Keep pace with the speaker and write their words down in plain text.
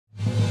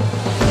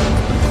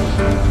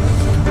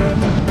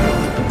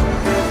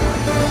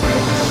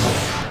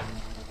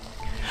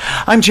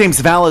I'm James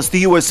Valles. The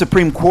U.S.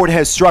 Supreme Court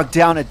has struck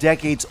down a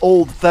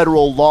decades-old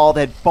federal law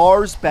that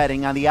bars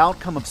betting on the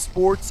outcome of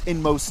sports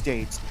in most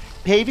states,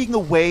 paving the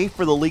way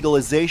for the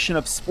legalization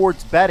of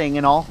sports betting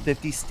in all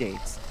 50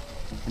 states.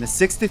 In a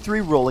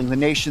 6-3 ruling, the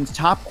nation's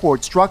top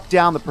court struck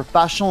down the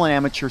Professional and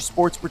Amateur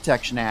Sports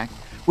Protection Act,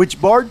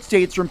 which barred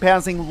states from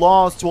passing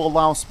laws to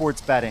allow sports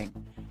betting.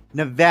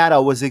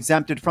 Nevada was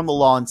exempted from the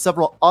law, and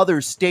several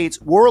other states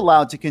were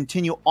allowed to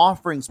continue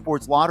offering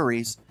sports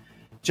lotteries.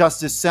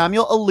 Justice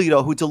Samuel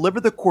Alito, who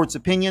delivered the court's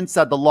opinion,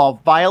 said the law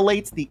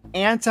violates the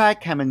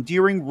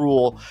anti-commandeering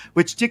rule,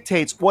 which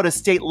dictates what a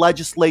state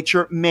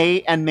legislature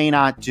may and may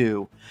not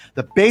do.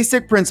 The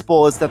basic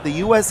principle is that the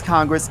U.S.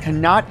 Congress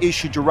cannot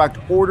issue direct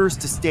orders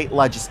to state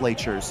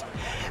legislatures.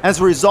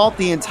 As a result,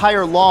 the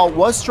entire law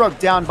was struck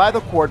down by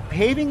the court,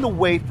 paving the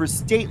way for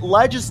state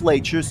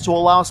legislatures to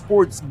allow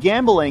sports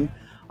gambling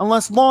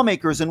unless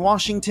lawmakers in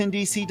Washington,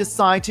 D.C.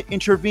 decide to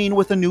intervene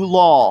with a new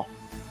law.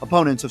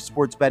 Opponents of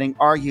sports betting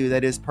argue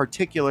that it is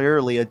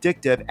particularly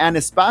addictive and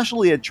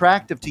especially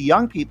attractive to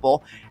young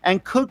people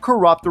and could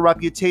corrupt the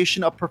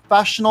reputation of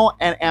professional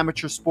and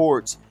amateur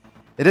sports.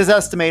 It is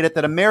estimated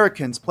that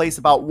Americans place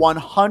about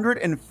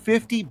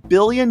 $150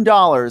 billion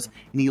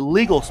in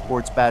illegal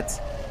sports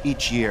bets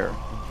each year.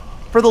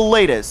 For the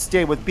latest,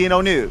 stay with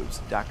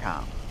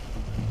BNOnews.com.